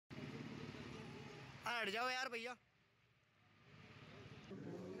हट जाओ यार भैया।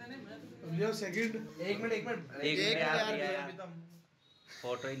 सेकंड एक मिनट यार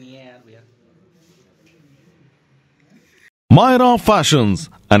फोटो ही नहीं है यार भैया। Myra Fashions,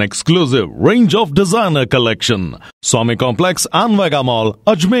 an exclusive range of designer collection. Swami Complex and Vega Mall,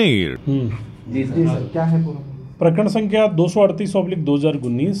 Ajmer. Ji sir क्या है पूरा? प्रकरण संख्या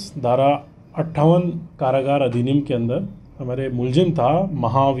 238/2019 धारा 58 कारागार अधिनियम के अंदर हमारे मुलजिम था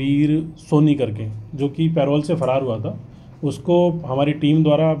महावीर सोनी करके, जो कि पैरोल से फरार हुआ था। उसको हमारी टीम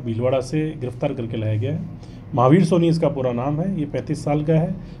द्वारा भीलवाड़ा से गिरफ्तार करके लाया गया है। महावीर सोनी इसका पूरा नाम है। ये 35 साल का है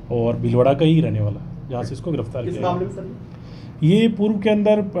और भीलवाड़ा का ही रहने वाला है, जहाँ से इसको गिरफ्तार किया। किस मामले में सर? ये पूर्व के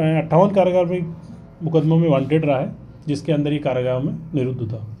अंदर 58 कारागार में मुकदमों में वांटेड रहा है, जिसके अंदर ये कारागार में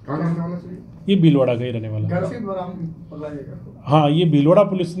निरुद्ध था। ये भीलवाड़ा का ही रहने वाला है। हाँ, ये भीलवाड़ा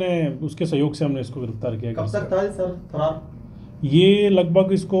पुलिस ने उसके सहयोग से हमने इसको गिरफ्तार किया। कब तक था सर फरार? ये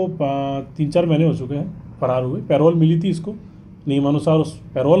लगभग इसको 3-4 महीने हो चुके हैं फरार हुए। पैरोल मिली थी इसको, नियमानुसार उस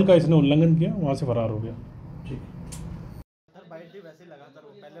पैरोल का इसने उल्लंघन किया, वहाँ से फरार हो गया। सर बाइट दी वैसे लगातार वो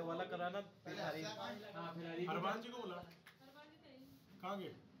पहले वाला कराना फिर अरमान जी को बोला कहाँ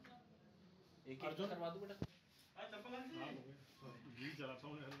गए? एक अर्जुन करवा दूं बेटा। जी चलाता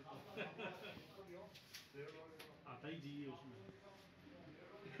हूँ आता ही जी है उसमें।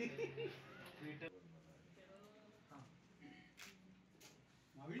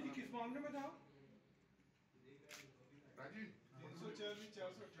 महावीर जी किस मामले में था?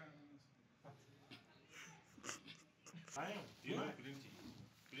 304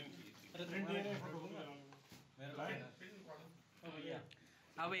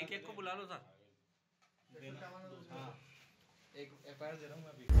 अब एक को बुला लो सर। हाँ, एक FIR दे रहा हूँ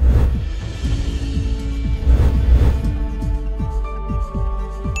मैं अभी।